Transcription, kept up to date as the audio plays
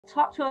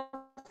talk to us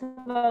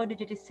about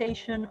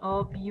digitization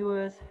of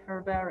US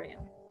Herbaria.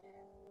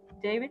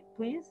 David,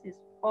 please, it's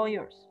all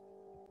yours.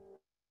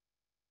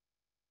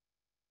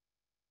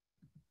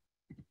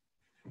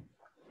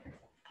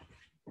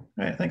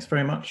 All right, thanks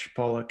very much,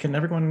 Paula. Can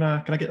everyone,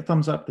 can I get a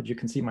thumbs up that you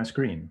can see my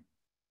screen?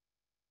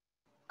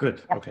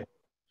 Good, okay.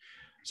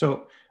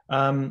 So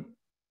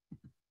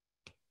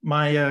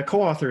my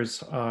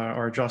co-authors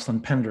are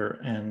Jocelyn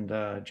Pender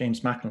and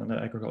James Macklin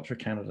at Agriculture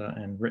Canada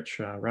and Rich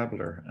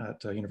Rabler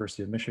at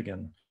University of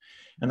Michigan.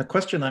 And the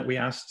question that we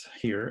asked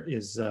here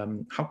is,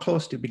 how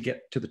close did we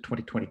get to the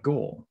 2020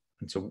 goal?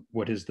 And so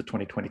what is the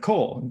 2020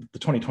 goal? The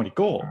 2020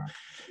 goal.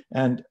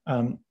 And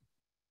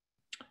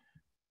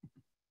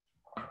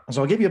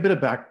so I'll give you a bit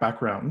of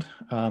background.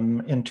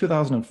 In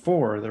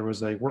 2004, there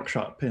was a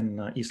workshop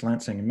in East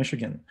Lansing in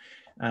Michigan,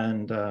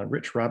 and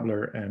Rich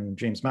Rabler and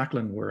James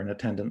Macklin were in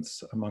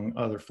attendance among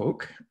other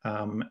folk.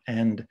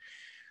 And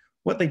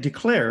what they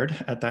declared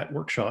at that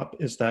workshop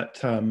is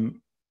that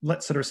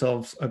let's set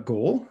ourselves a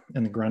goal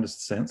in the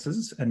grandest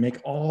senses and make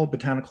all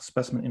botanical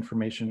specimen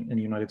information in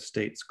the United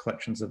States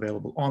collections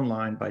available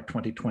online by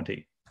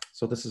 2020.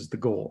 So this is the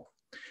goal.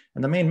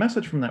 And the main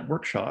message from that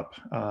workshop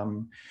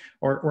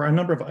were a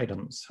number of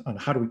items on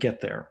how do we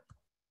get there.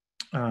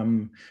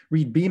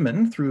 Reed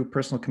Beeman, through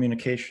personal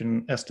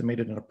communication,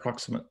 estimated an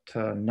approximate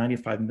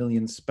 95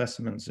 million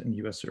specimens in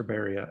US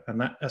herbaria,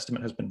 and that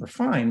estimate has been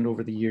refined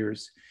over the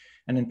years.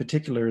 And in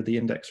particular, the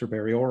Index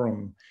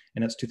Herbariorum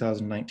in its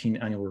 2019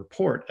 annual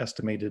report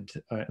estimated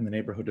in the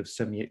neighborhood of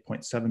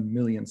 78.7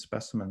 million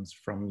specimens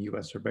from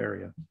US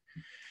herbaria.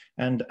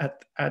 And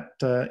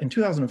in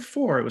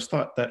 2004, it was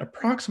thought that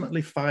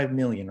approximately 5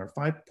 million or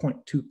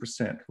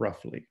 5.2%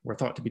 roughly were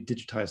thought to be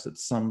digitized at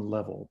some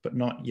level, but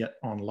not yet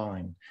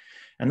online.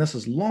 And this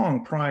is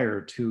long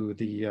prior to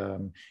the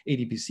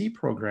ADBC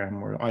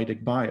program or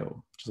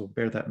IDIG-Bio, so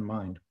bear that in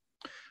mind.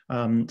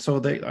 So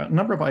a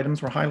number of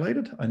items were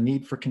highlighted: a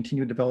need for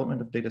continued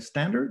development of data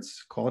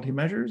standards, quality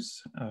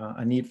measures,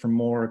 a need for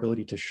more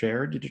ability to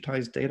share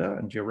digitized data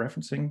and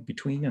georeferencing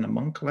between and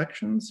among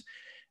collections,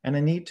 and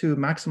a need to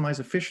maximize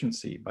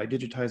efficiency by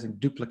digitizing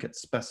duplicate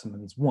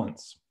specimens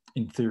once,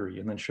 in theory,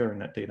 and then sharing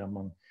that data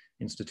among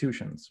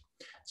institutions.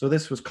 So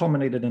this was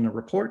culminated in a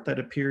report that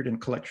appeared in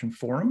Collection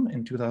Forum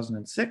in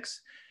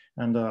 2006,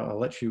 and I'll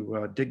let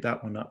you dig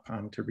that one up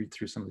to read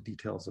through some of the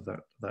details of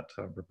that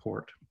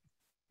report.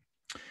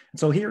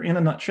 So here, in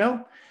a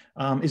nutshell,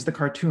 is the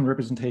cartoon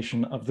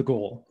representation of the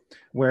goal,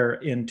 where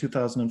in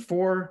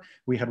 2004,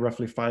 we had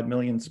roughly 5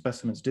 million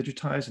specimens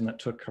digitized, and that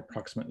took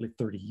approximately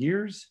 30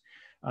 years.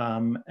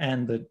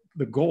 And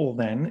the goal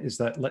then is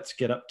that let's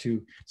get up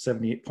to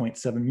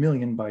 78.7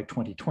 million by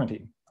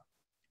 2020.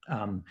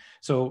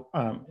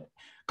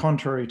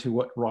 Contrary to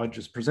what Rod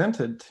just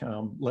presented,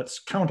 let's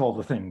count all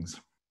the things.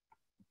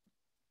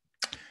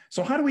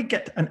 So how do we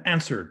get an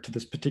answer to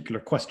this particular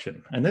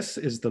question? And this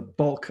is the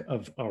bulk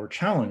of our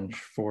challenge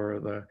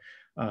for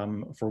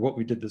what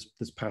we did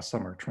this past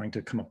summer, trying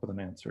to come up with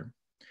an answer.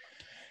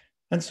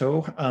 And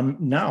so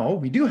now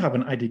we do have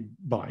an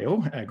IDIG-Bio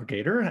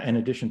aggregator in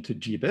addition to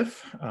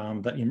GBIF.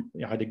 That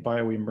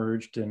IDIG-Bio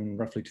emerged in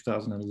roughly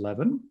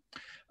 2011.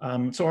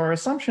 So our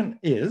assumption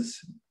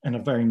is, and a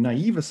very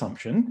naive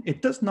assumption,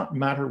 it does not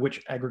matter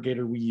which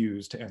aggregator we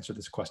use to answer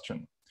this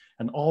question,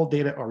 and all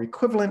data are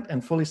equivalent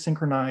and fully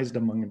synchronized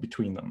among and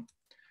between them.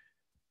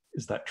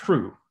 Is that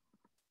true?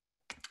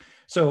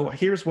 So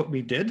here's what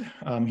we did.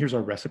 Here's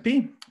our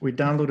recipe. We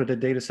downloaded a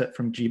data set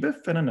from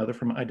GBIF and another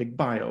from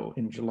IDIG-Bio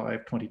in July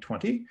of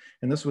 2020.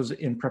 And this was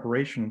in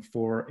preparation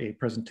for a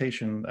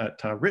presentation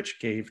that Rich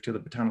gave to the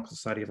Botanical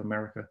Society of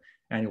America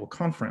annual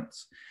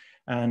conference.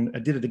 And I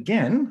did it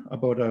again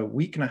about a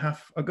week and a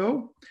half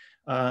ago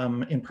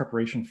in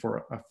preparation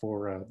for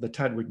the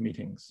TDWG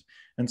meetings.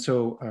 And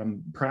so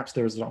perhaps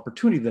there's an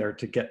opportunity there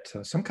to get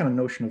some kind of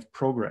notion of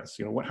progress,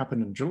 you know, what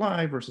happened in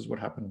July versus what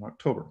happened in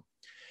October.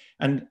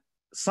 And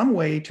some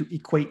way to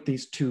equate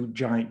these two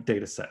giant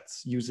data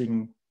sets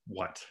using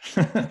what?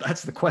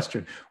 That's the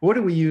question. What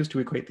do we use to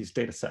equate these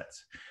data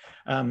sets?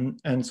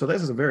 And so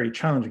this is a very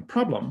challenging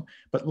problem,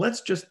 but let's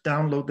just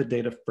download the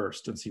data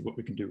first and see what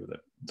we can do with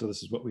it. So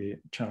this is what we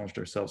challenged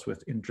ourselves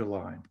with in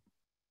July.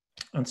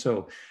 And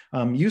so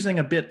using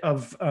a bit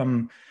of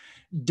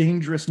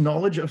dangerous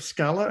knowledge of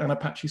Scala and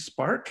Apache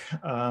Spark,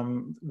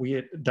 we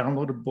had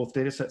downloaded both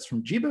data sets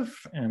from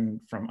GBIF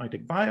and from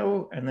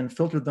IDIG-Bio, and then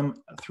filtered them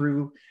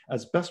through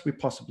as best we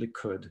possibly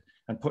could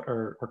and put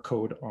our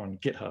code on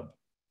GitHub.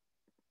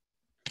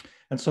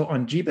 And so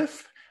on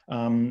GBIF,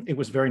 it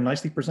was very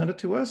nicely presented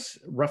to us,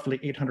 roughly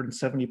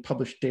 870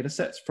 published data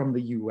sets from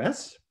the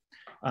US,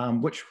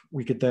 which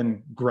we could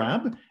then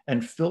grab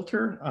and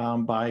filter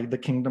by the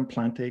kingdom,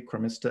 Plantae,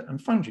 Chromista,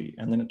 and Fungi.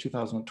 And then in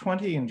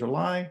 2020, in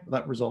July,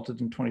 that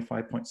resulted in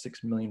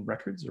 25.6 million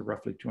records, or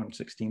roughly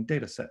 216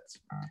 data sets.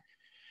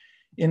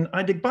 In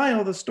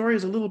iDigBio, the story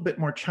is a little bit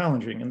more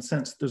challenging in the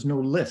sense there's no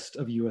list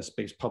of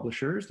US-based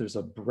publishers. There's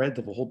a breadth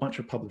of a whole bunch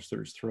of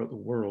publishers throughout the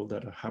world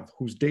that have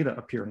whose data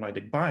appear in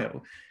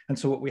iDigBio. And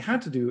so what we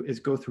had to do is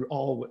go through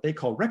all what they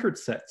call record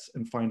sets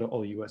and find out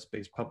all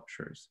US-based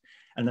publishers.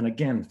 And then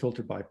again,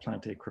 filter by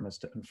Plantae,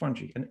 Chromista, and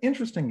Fungi. And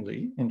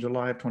interestingly, in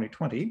July of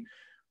 2020,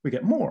 we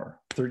get more,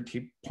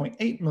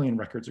 30.8 million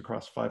records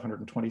across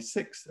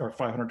 526 or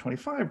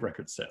 525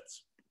 record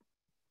sets.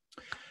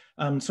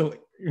 So,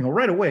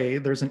 right away,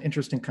 there's an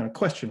interesting kind of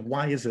question.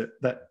 Why is it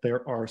that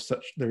there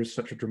is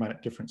such a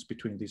dramatic difference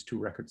between these two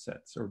record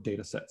sets, or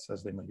data sets,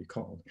 as they may be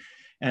called?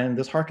 And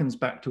this harkens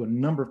back to a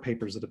number of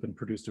papers that have been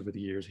produced over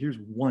the years. Here's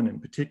one in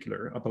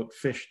particular about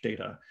fish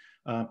data,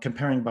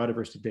 comparing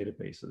biodiversity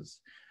databases.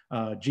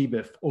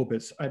 GBIF,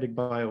 OBIS,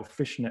 iDigBio,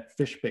 FishNet,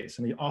 FishBase,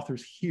 and the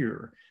authors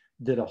here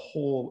did a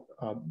whole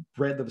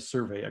breadth of a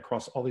survey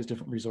across all these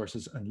different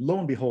resources, and lo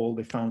and behold,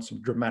 they found some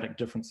dramatic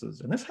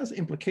differences. And this has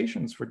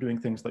implications for doing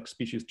things like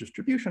species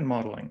distribution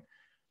modeling.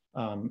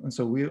 And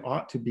so we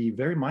ought to be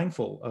very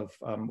mindful of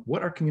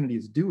what our community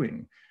is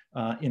doing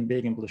in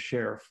being able to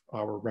share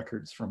our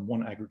records from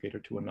one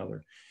aggregator to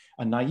another.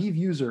 A naive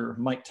user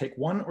might take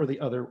one or the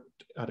other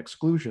at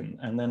exclusion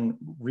and then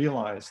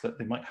realize that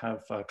they might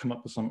have come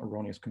up with some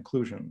erroneous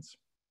conclusions.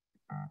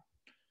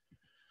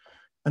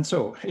 And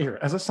so here,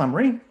 as a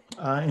summary,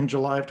 in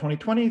July of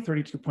 2020,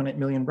 32.8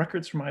 million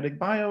records from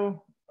iDigBio,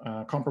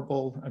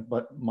 comparable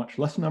but much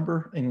less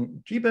number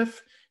in GBIF.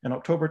 In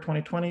October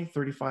 2020,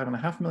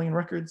 35.5 million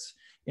records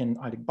in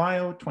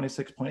iDigBio,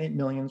 26.8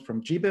 million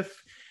from GBIF.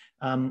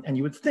 And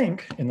you would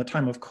think in the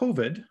time of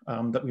COVID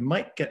that we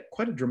might get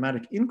quite a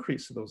dramatic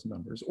increase of those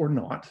numbers, or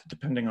not,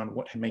 depending on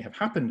what may have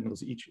happened in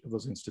each of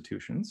those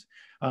institutions.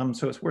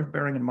 So it's worth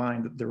bearing in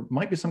mind that there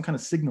might be some kind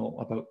of signal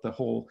about the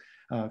whole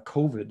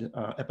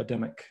COVID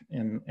epidemic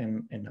and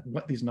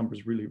what these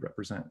numbers really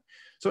represent.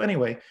 So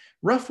anyway,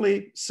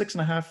 roughly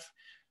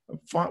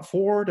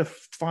 4 to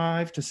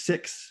 5 to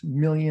 6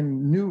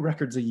 million new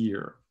records a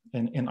year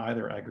in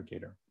either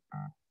aggregator.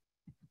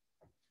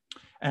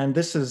 And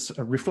this is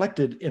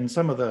reflected in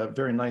some of the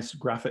very nice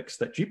graphics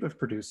that GBIF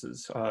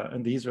produces.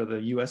 And these are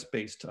the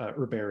US-based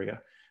herbaria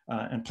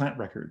and plant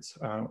records.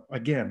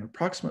 Again,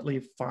 approximately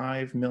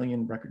 5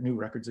 million new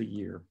records a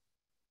year.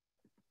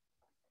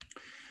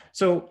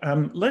 So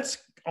let's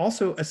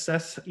also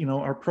assess,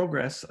 our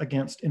progress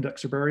against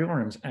Index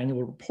Herbariorum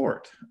annual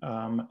report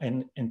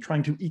and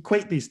trying to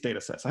equate these data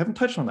sets. I haven't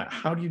touched on that.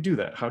 How do you do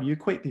that? How do you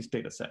equate these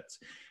data sets?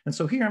 And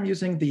so here I'm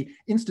using the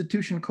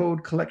institution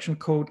code, collection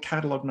code,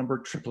 catalog number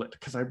triplet,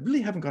 because I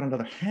really haven't got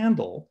another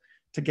handle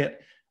to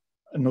get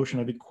a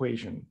notion of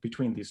equation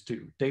between these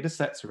two. Data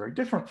sets are very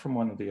different from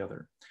one or the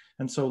other.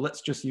 And so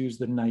let's just use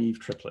the naive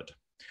triplet.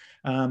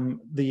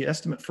 The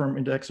estimate from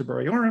Index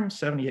Herbariorum,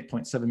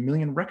 78.7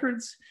 million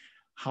records.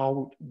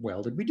 How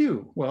well did we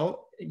do?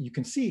 Well, you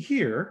can see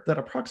here that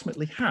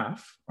approximately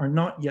half are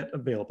not yet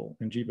available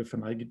in GBIF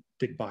and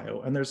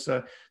iDigBio. And there's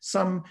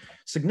some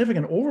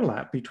significant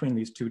overlap between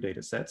these two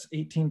data sets,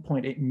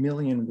 18.8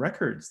 million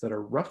records that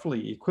are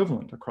roughly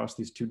equivalent across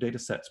these two data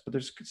sets, but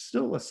there's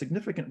still a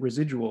significant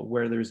residual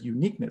where there's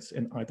uniqueness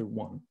in either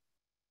one.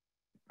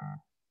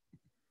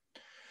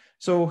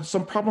 So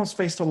some problems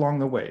faced along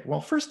the way.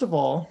 Well, first of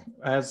all,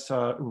 as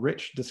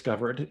Rich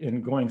discovered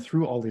in going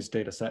through all these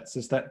data sets,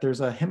 is that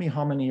there's a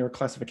hemihominy or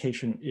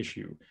classification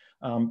issue.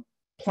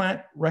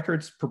 Plant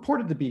records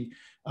purported to be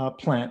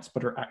plants,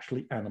 but are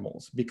actually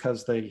animals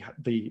because the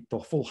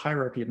full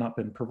hierarchy had not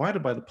been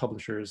provided by the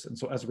publishers. And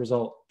so as a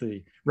result,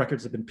 the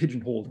records have been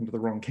pigeonholed into the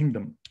wrong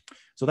kingdom.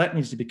 So that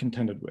needs to be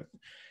contended with.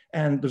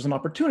 And there's an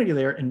opportunity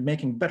there in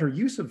making better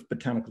use of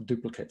botanical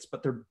duplicates,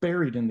 but they're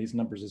buried in these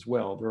numbers as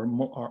well. There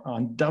are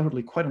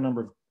undoubtedly quite a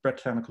number of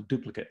botanical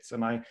duplicates.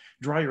 And I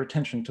draw your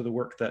attention to the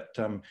work that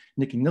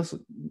Nikki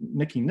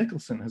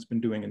Nicholson has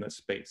been doing in this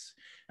space.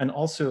 And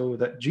also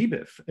that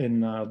GBIF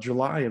in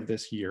July of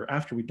this year,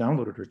 after we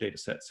downloaded our data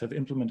sets, have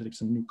implemented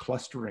some new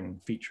clustering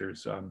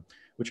features,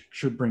 which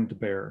should bring to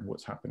bear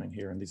what's happening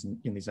here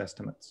in these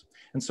estimates.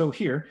 And so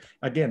here,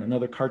 again,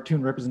 another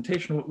cartoon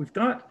representation of what we've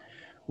got.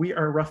 We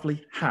are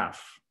roughly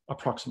half,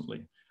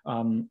 approximately,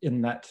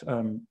 in that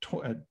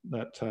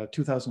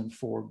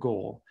 2004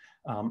 goal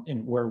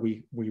in where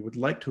we would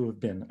like to have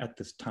been at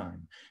this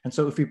time. And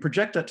so if we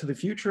project that to the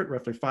future at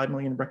roughly 5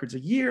 million records a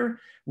year,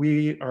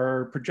 we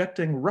are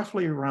projecting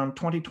roughly around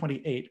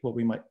 2028, where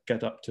we might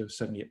get up to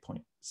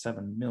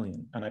 78.7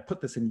 million. And I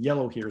put this in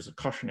yellow here as a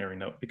cautionary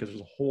note because there's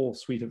a whole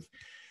suite of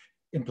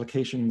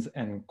implications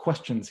and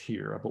questions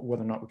here about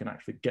whether or not we can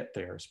actually get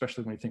there,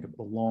 especially when you think of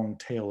the long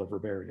tail of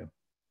herbaria.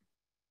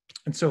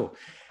 And so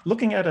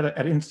looking at it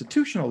at an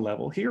institutional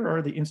level, here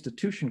are the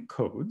institution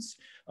codes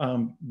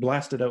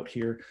blasted out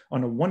here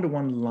on a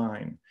one-to-one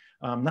line.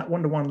 That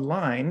one-to-one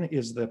line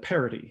is the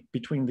parity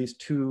between these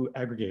two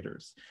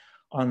aggregators.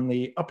 On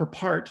the upper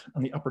part,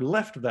 on the upper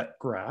left of that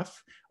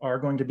graph, are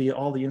going to be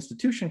all the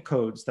institution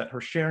codes that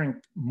are sharing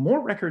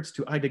more records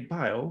to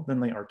iDigBio than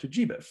they are to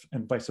GBIF,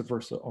 and vice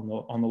versa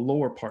on the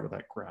lower part of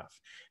that graph.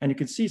 And you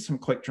can see some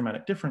quite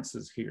dramatic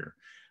differences here.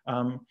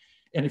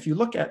 And if you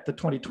look at the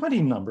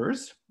 2020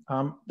 numbers,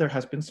 there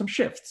has been some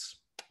shifts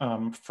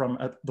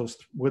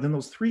within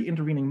those 3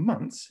 intervening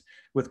months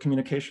with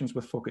communications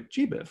with folk at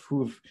GBIF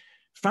who've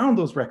found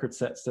those record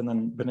sets and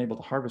then been able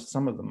to harvest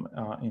some of them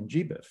in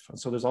GBIF. And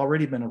so there's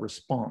already been a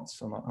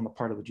response on the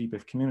part of the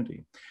GBIF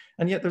community.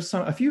 And yet there's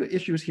a few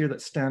issues here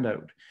that stand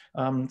out.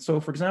 So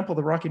for example,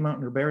 the Rocky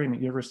Mountain Herbarium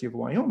at University of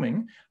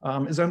Wyoming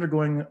is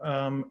undergoing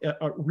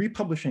a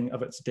republishing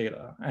of its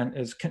data and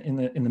is in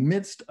the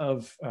midst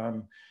of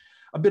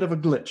a bit of a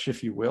glitch,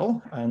 if you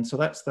will. And so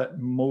that's that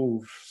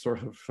mauve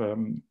sort of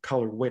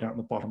color way down at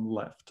the bottom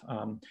left.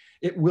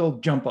 It will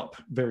jump up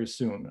very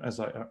soon, as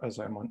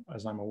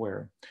I'm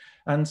aware.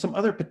 And some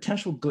other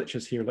potential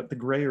glitches here, like the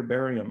gray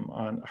herbarium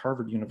on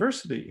Harvard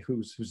University,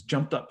 who's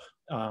jumped up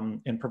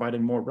in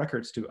providing more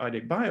records to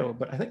IDIG-Bio,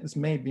 but I think this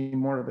may be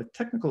more of a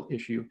technical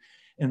issue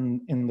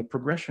in the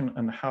progression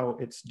and how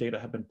its data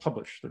have been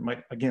published. There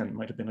might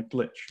have been a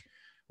glitch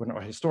when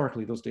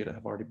historically those data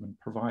have already been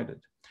provided.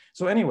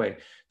 So anyway,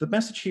 the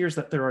message here is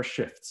that there are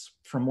shifts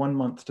from one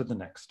month to the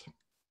next.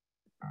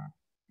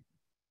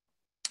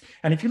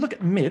 And if you look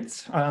at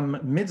MIDS,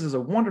 MIDS is a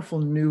wonderful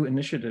new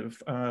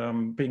initiative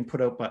being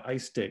put out by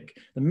ICEDIG,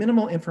 the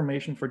minimal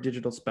information for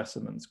digital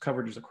specimens,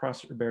 coverages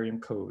across herbarium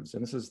codes.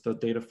 And this is the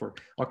data for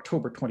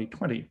October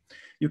 2020.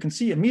 You can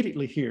see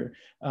immediately here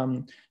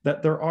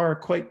that there are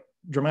quite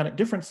dramatic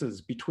differences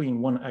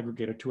between one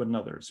aggregator to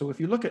another. So if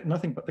you look at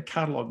nothing but the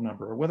catalog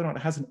number or whether or not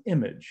it has an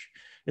image,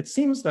 it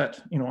seems that,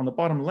 on the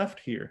bottom left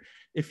here,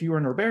 if you are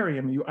an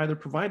herbarium, you either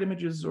provide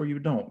images or you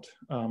don't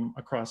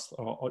across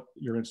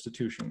your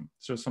institution.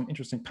 So some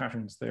interesting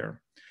patterns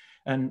there.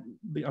 And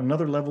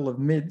another level of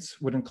MIDS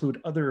would include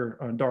other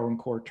Darwin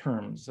Core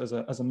terms as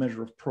a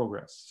measure of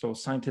progress. So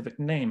scientific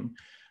name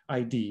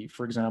ID,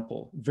 for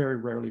example, very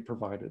rarely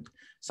provided.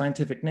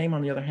 Scientific name,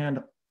 on the other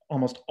hand,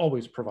 almost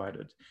always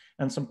provided.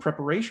 And some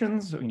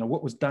preparations,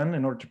 what was done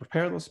in order to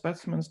prepare those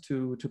specimens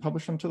to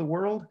publish them to the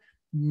world,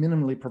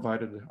 minimally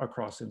provided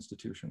across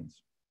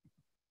institutions.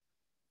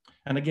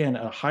 And again,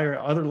 higher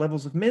other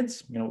levels of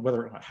MIDS,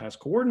 whether it has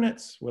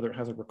coordinates, whether it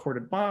has a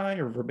recorded by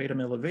or verbatim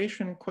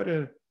elevation,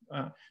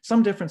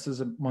 some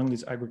differences among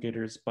these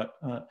aggregators, but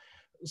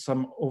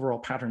some overall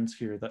patterns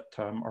here that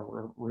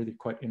are really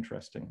quite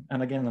interesting.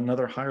 And again,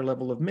 another higher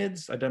level of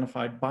MIDS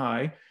identified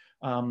by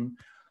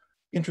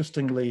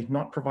interestingly,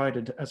 not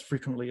provided as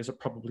frequently as it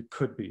probably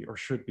could be or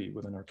should be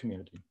within our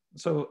community.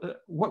 So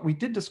what we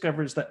did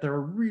discover is that there are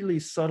really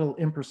subtle,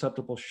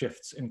 imperceptible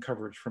shifts in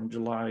coverage from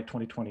July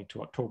 2020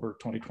 to October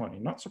 2020.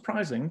 Not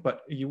surprising,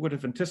 but you would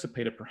have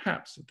anticipated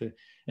perhaps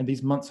in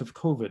these months of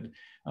COVID,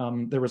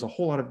 there was a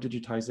whole lot of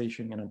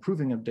digitization and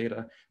improving of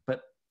data,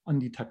 but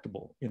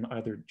undetectable in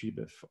either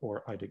GBIF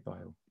or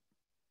IDIG-Bio.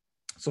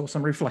 So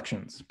some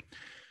reflections.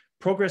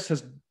 Progress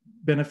has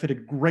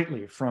benefited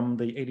greatly from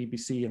the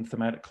ADBC and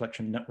Thematic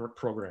Collection Network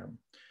program.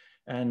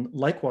 And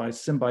likewise,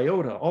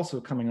 Symbiota also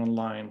coming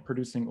online,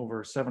 producing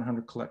over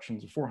 700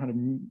 collections,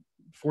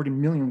 440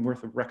 million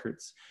worth of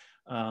records.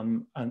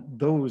 And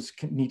those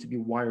need to be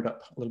wired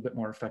up a little bit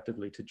more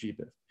effectively to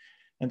GBIF.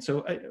 And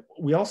so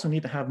we also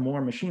need to have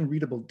more machine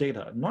readable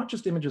data, not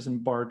just images and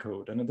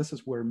barcode. And this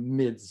is where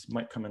MIDS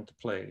might come into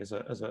play as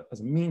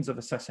a means of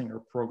assessing our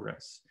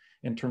progress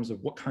in terms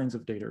of what kinds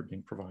of data are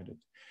being provided.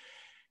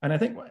 And I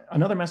think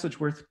another message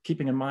worth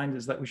keeping in mind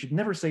is that we should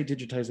never say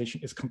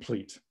digitization is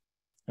complete.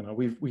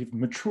 We've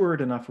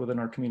matured enough within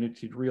our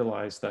community to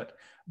realize that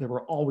there will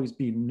always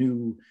be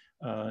new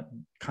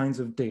kinds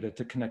of data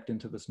to connect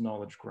into this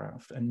knowledge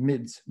graph, and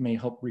MIDS may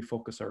help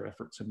refocus our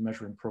efforts in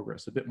measuring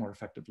progress a bit more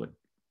effectively.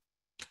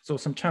 So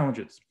some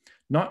challenges.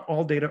 Not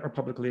all data are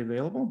publicly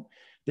available.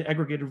 The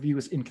aggregator view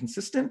is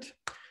inconsistent.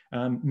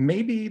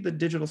 Maybe the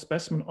digital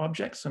specimen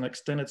objects and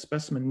extended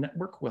specimen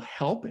network will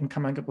help in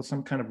coming up with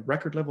some kind of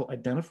record level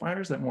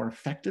identifiers that are more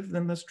effective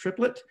than this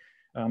triplet.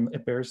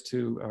 It bears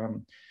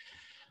to,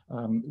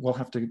 we'll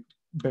have to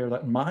bear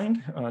that in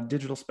mind.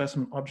 Digital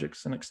specimen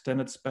objects and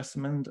extended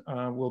specimen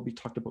will be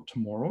talked about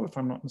tomorrow, if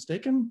I'm not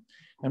mistaken.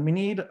 And we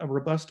need a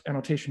robust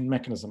annotation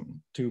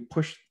mechanism to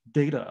push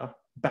data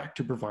back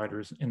to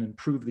providers and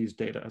improve these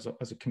data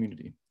as a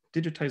community.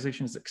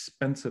 Digitization is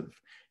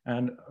expensive,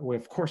 and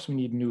of course we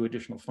need new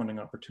additional funding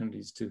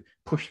opportunities to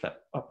push that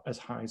up as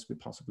high as we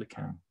possibly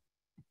can.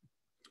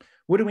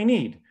 What do we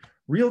need?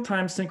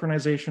 Real-time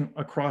synchronization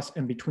across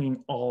and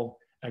between all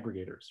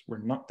aggregators. We're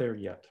not there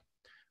yet.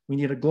 We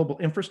need a global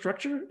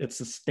infrastructure. It's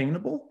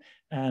sustainable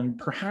and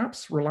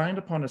perhaps reliant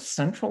upon a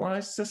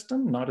centralized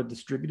system, not a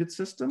distributed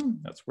system.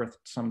 That's worth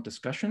some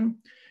discussion.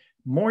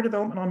 More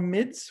development on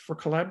MIDS for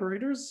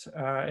collaborators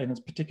and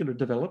in particular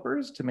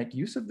developers to make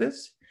use of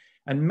this,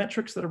 and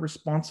metrics that are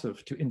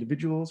responsive to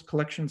individuals,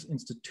 collections,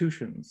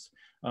 institutions,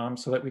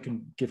 so that we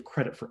can give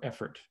credit for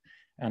effort.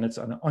 And it's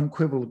an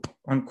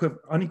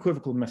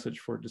unequivocal message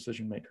for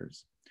decision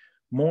makers.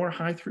 More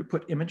high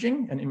throughput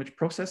imaging and image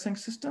processing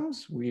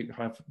systems. We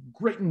have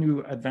great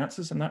new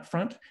advances in that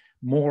front.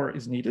 More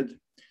is needed.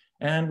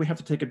 And we have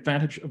to take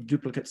advantage of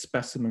duplicate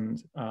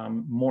specimens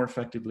more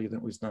effectively than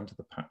it was done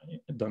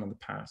in the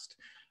past.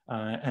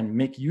 and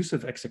make use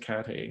of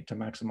Exicate to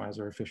maximize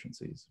our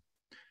efficiencies.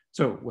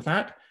 So with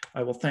that,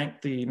 I will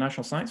thank the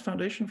National Science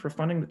Foundation for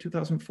funding the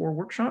 2004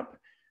 workshop,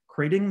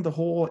 creating the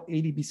whole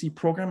ADBC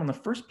program in the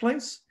first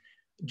place,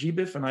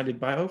 GBIF and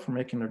IDIG-Bio for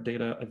making their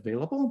data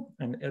available,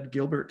 and Ed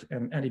Gilbert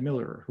and Andy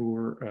Miller, who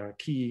were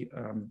key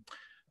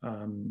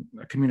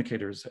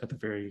communicators at the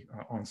very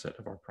onset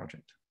of our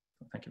project.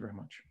 So thank you very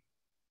much.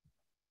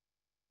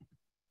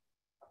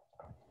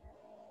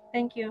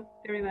 Thank you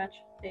very much,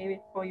 David,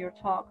 for your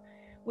talk.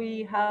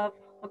 We have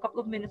a couple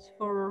of minutes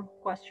for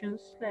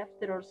questions left.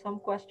 There are some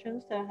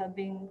questions that have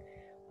been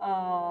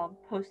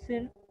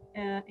posted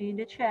in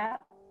the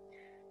chat.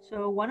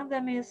 So one of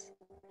them is,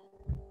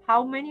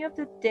 how many of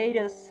the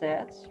data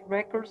sets,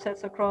 record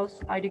sets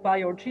across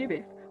IDIG-Bio or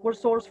GBIF were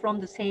sourced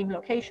from the same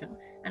location?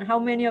 And how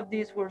many of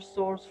these were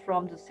sourced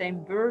from the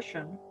same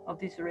version of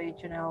these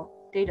original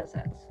data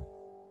sets?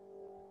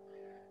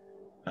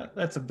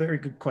 That's a very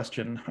good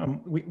question.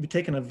 We've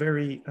taken a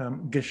very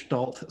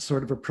gestalt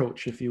sort of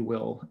approach, if you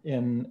will.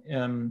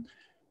 And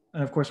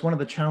of course, one of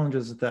the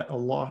challenges is that a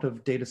lot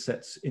of data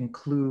sets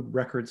include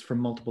records from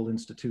multiple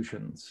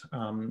institutions.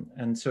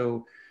 And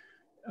so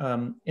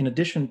in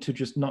addition to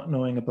just not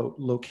knowing about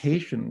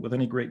location with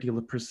any great deal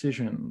of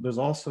precision, there's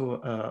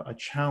also a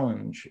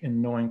challenge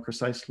in knowing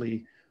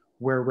precisely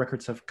where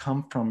records have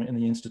come from in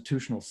the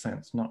institutional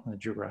sense, not in the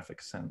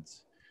geographic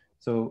sense.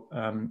 So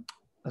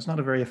that's not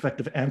a very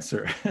effective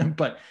answer,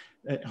 but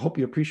I hope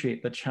you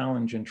appreciate the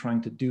challenge in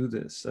trying to do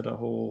this at a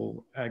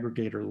whole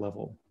aggregator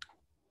level.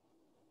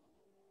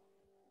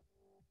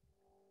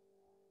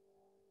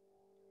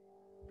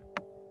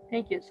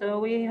 Thank you. So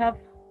we have,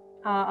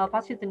 I'll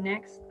pass you the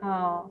next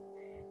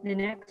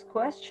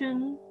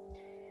question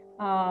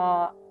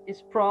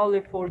is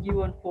probably for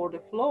you and for the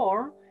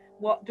floor.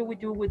 What do we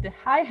do with the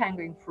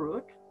high-hanging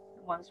fruit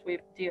once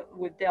we've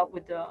dealt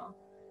with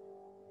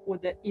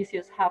the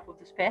easiest half of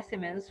the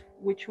specimens?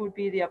 Which would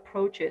be the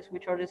approaches?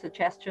 Which are the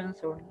suggestions,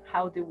 or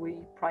how do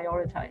we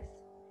prioritize?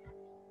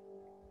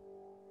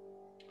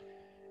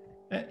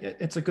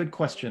 It's a good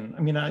question.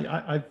 I mean,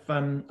 I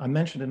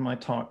mentioned in my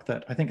talk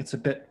that I think it's a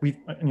bit,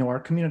 our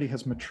community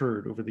has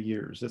matured over the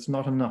years. It's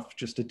not enough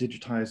just to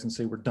digitize and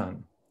say we're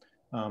done.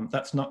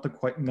 That's not the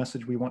quite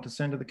message we want to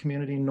send to the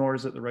community, nor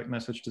is it the right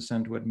message to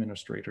send to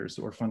administrators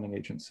or funding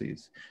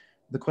agencies.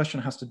 The question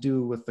has to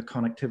do with the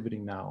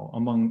connectivity now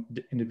among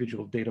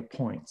individual data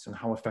points and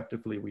how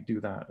effectively we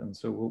do that. And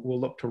so we'll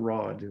look to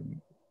Rod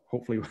and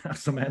hopefully we'll have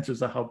some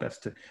answers on how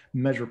best to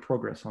measure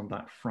progress on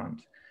that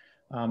front.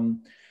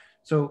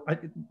 So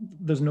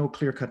there's no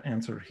clear-cut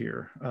answer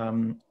here.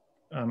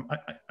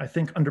 I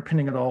think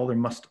underpinning it all, there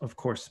must, of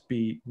course,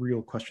 be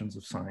real questions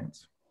of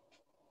science.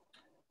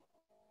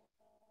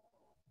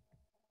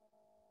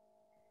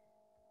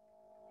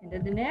 And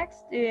then the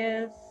next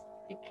is,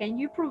 can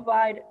you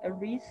provide a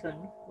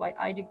reason why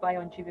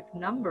IDIG-Bio and GBIF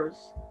numbers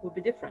would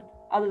be different,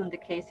 other than the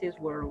cases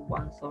where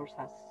one source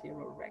has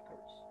 0 records?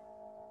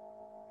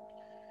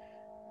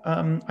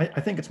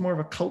 I think it's more of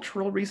a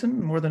cultural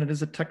reason more than it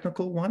is a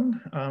technical one.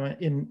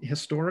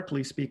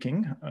 Historically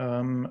speaking,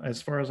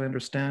 as far as I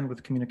understand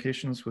with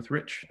communications with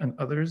Rich and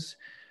others,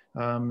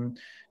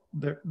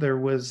 there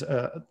was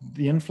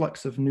the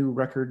influx of new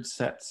record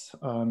sets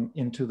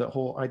into the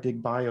whole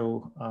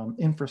IDIG-Bio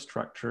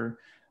infrastructure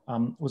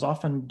was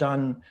often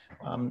done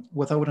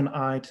without an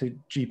eye to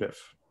GBIF.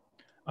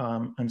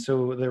 And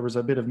so there was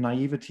a bit of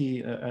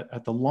naivety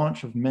at the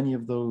launch of many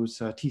of those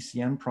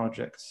TCN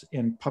projects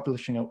in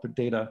publishing out the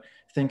data,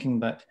 thinking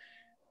that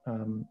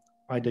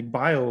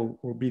IDIG-Bio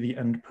will be the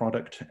end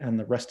product and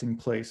the resting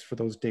place for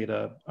those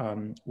data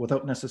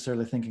without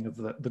necessarily thinking of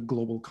the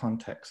global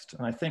context.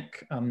 And I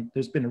think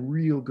there's been a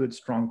real good,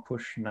 strong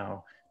push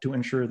now to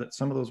ensure that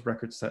some of those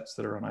record sets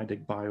that are on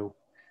IDIG-Bio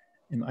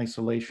in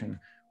isolation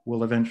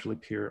will eventually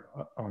appear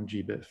on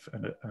GBIF.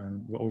 And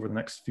over the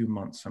next few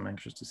months, I'm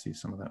anxious to see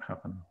some of that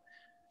happen.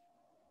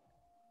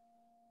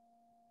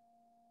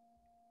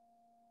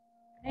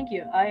 Thank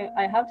you.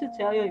 I have to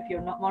tell you, if you're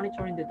not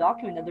monitoring the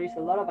document, that there is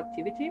a lot of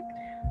activity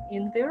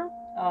in there.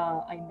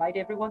 I invite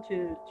everyone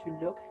to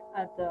look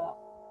at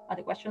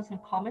the questions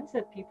and comments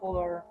that people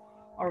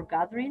are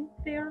gathering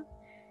there.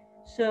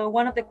 So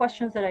one of the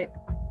questions that I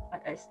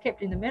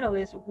skipped in the middle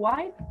is,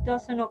 why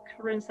doesn't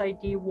occurrence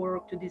ID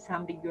work to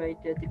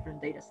disambiguate the different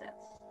data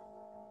sets?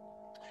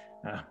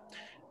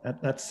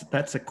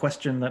 That's a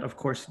question that, of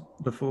course,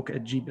 the folk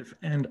at GBIF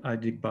and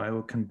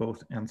IDIG-Bio can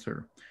both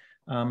answer.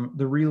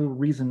 The real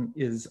reason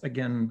is,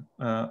 again,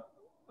 a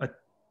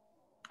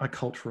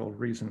cultural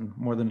reason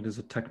more than it is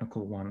a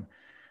technical one.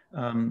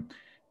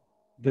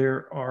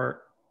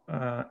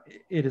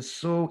 It is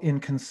so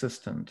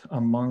inconsistent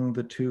among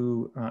the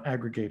two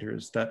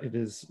aggregators that it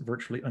is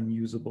virtually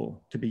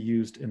unusable to be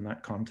used in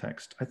that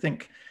context. I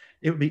think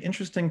it would be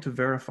interesting to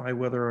verify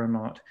whether or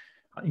not,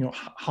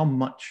 how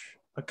much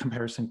a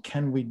comparison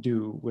can we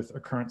do with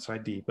occurrence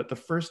ID. But the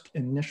first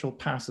initial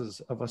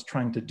passes of us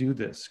trying to do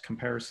this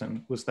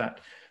comparison was that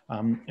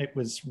it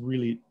was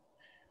really,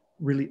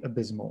 really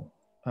abysmal.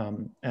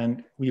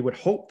 And we would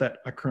hope that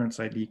occurrence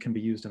ID can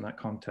be used in that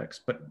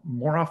context, but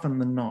more often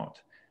than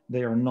not,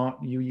 They are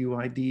not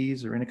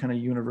UUIDs or any kind of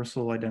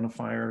universal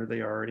identifier.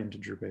 They are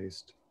integer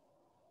based.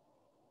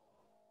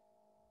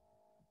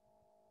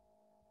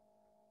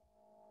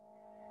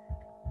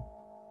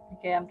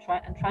 Okay, I'm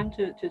trying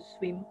to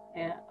swim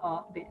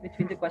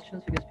between the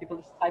questions because people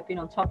is typing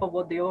on top of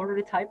what they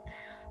already typed.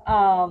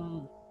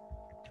 Um,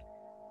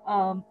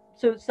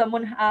 so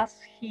someone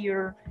asks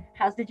here,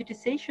 has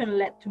digitization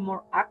led to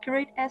more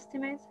accurate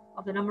estimates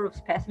of the number of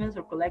specimens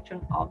or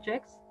collection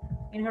objects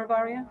in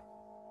herbaria?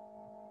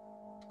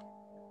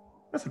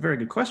 That's a very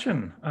good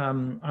question. I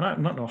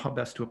don't know how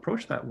best to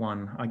approach that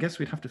one. I guess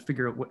we'd have to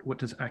figure out what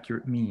does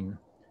accurate mean.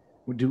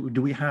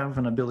 Do we have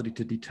an ability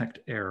to detect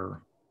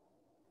error?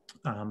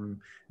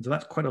 So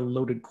that's quite a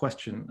loaded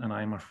question, and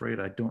I'm afraid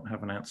I don't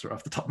have an answer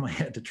off the top of my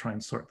head to try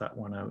and sort that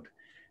one out.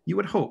 You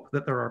would hope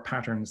that there are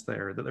patterns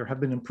there, that there have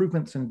been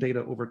improvements in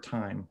data over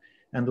time,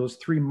 and those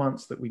 3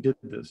 months that we did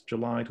this,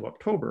 July to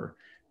October,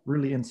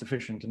 really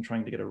insufficient in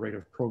trying to get a rate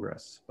of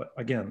progress. But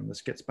again,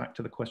 this gets back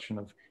to the question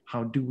of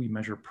how do we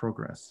measure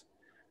progress?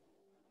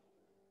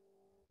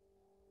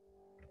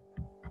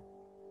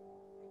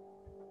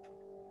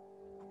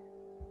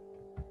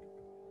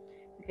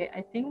 Okay,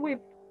 I think we've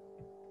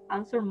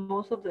answered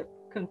most of the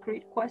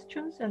concrete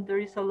questions, and there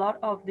is a lot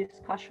of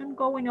discussion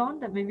going on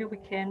that maybe we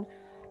can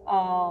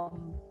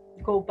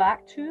go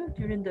back to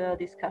during the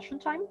discussion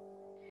time.